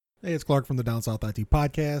Hey, it's Clark from the Down South IT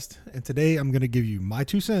podcast, and today I'm going to give you my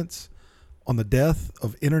 2 cents on the death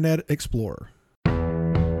of Internet Explorer.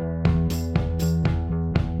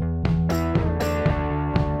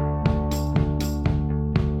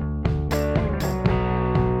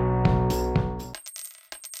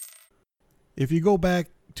 If you go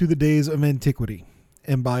back to the days of antiquity,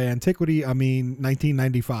 and by antiquity I mean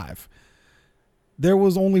 1995, there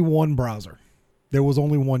was only one browser. There was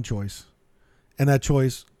only one choice, and that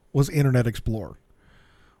choice was Internet Explorer.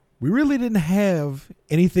 We really didn't have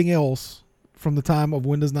anything else from the time of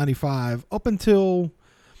Windows 95 up until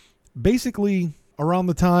basically around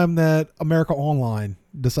the time that America Online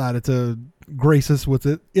decided to grace us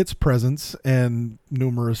with its presence and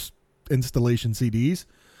numerous installation CDs.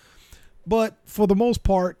 But for the most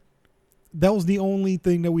part, that was the only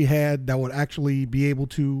thing that we had that would actually be able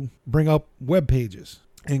to bring up web pages.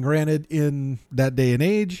 And granted, in that day and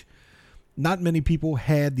age, not many people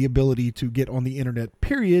had the ability to get on the internet,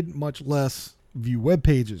 period, much less view web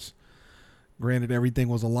pages. Granted, everything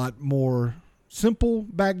was a lot more simple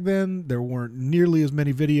back then. There weren't nearly as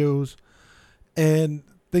many videos, and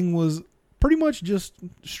thing was pretty much just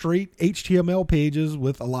straight HTML pages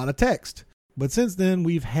with a lot of text. But since then,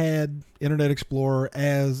 we've had Internet Explorer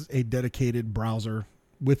as a dedicated browser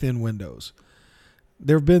within Windows.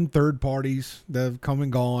 There have been third parties that have come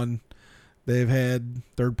and gone. They've had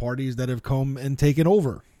third parties that have come and taken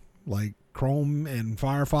over, like Chrome and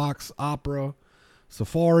Firefox, Opera,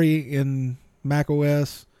 Safari in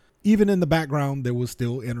macOS. Even in the background, there was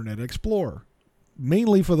still Internet Explorer,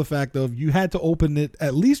 mainly for the fact of you had to open it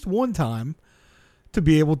at least one time to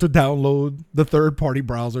be able to download the third-party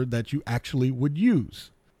browser that you actually would use.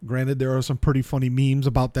 Granted, there are some pretty funny memes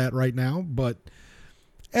about that right now, but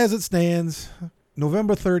as it stands,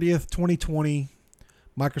 November 30th, 2020,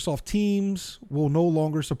 Microsoft Teams will no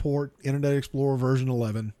longer support Internet Explorer version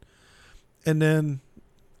 11. And then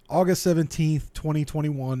August 17th,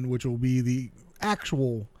 2021, which will be the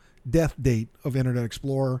actual death date of Internet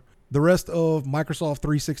Explorer, the rest of Microsoft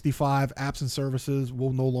 365 apps and services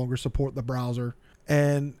will no longer support the browser.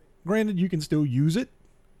 And granted, you can still use it,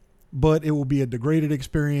 but it will be a degraded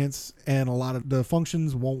experience and a lot of the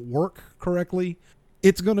functions won't work correctly.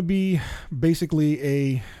 It's going to be basically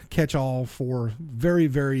a catch-all for very,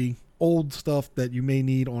 very old stuff that you may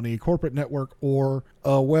need on a corporate network or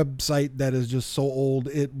a website that is just so old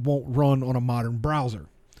it won't run on a modern browser.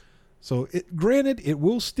 So granted, it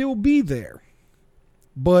will still be there,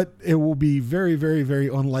 but it will be very, very, very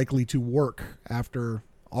unlikely to work after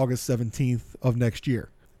August 17th of next year.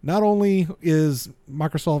 Not only is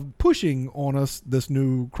Microsoft pushing on us this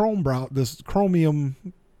new this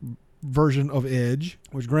Chromium version of Edge,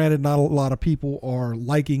 which granted not a lot of people are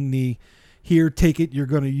liking the here, take it, you're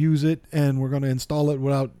going to use it, and we're going to install it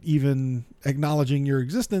without even acknowledging your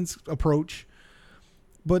existence approach.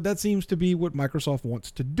 But that seems to be what Microsoft wants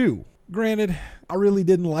to do. Granted, I really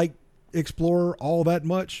didn't like Explorer all that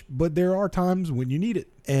much, but there are times when you need it.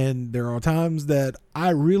 And there are times that I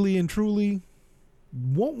really and truly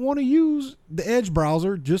won't want to use the Edge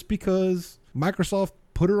browser just because Microsoft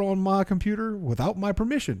put it on my computer without my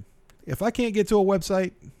permission. If I can't get to a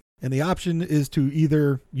website and the option is to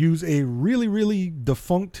either use a really, really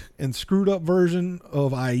defunct and screwed up version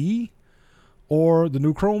of IE or the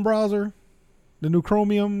new Chrome browser, the new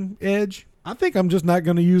Chromium Edge, I think I'm just not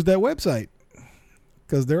going to use that website.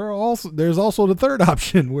 Because there's also the third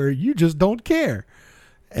option where you just don't care.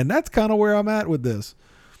 And that's kind of where I'm at with this.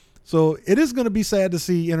 So it is going to be sad to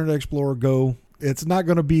see Internet Explorer go. It's not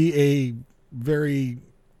going to be a very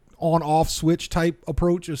on-off switch type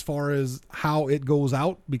approach as far as how it goes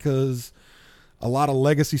out, because a lot of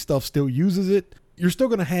legacy stuff still uses it. You're still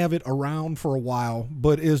going to have it around for a while,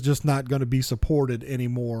 but it's just not going to be supported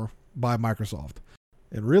anymore by Microsoft.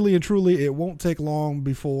 And really and truly, it won't take long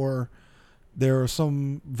before there are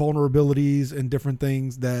some vulnerabilities and different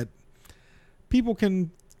things that people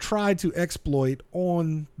can try to exploit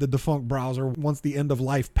on the defunct browser once the end of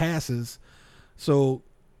life passes. So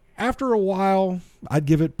after a while, I'd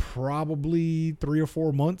give it probably 3 or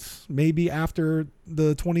 4 months, maybe after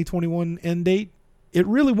the 2021 end date. It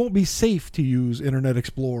really won't be safe to use Internet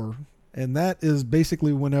Explorer. And that is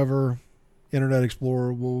basically whenever Internet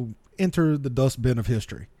Explorer will enter the dustbin of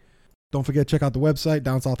history. Don't forget, check out the website,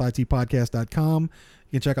 downsouthitpodcast.com.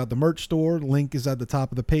 You can check out the merch store. The link is at the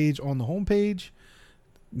top of the page on the homepage.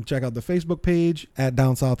 You can check out the Facebook page at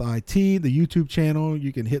Down South IT, the YouTube channel.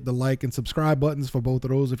 You can hit the like and subscribe buttons for both of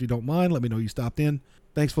those if you don't mind. Let me know you stopped in.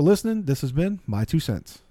 Thanks for listening. This has been my 2 cents.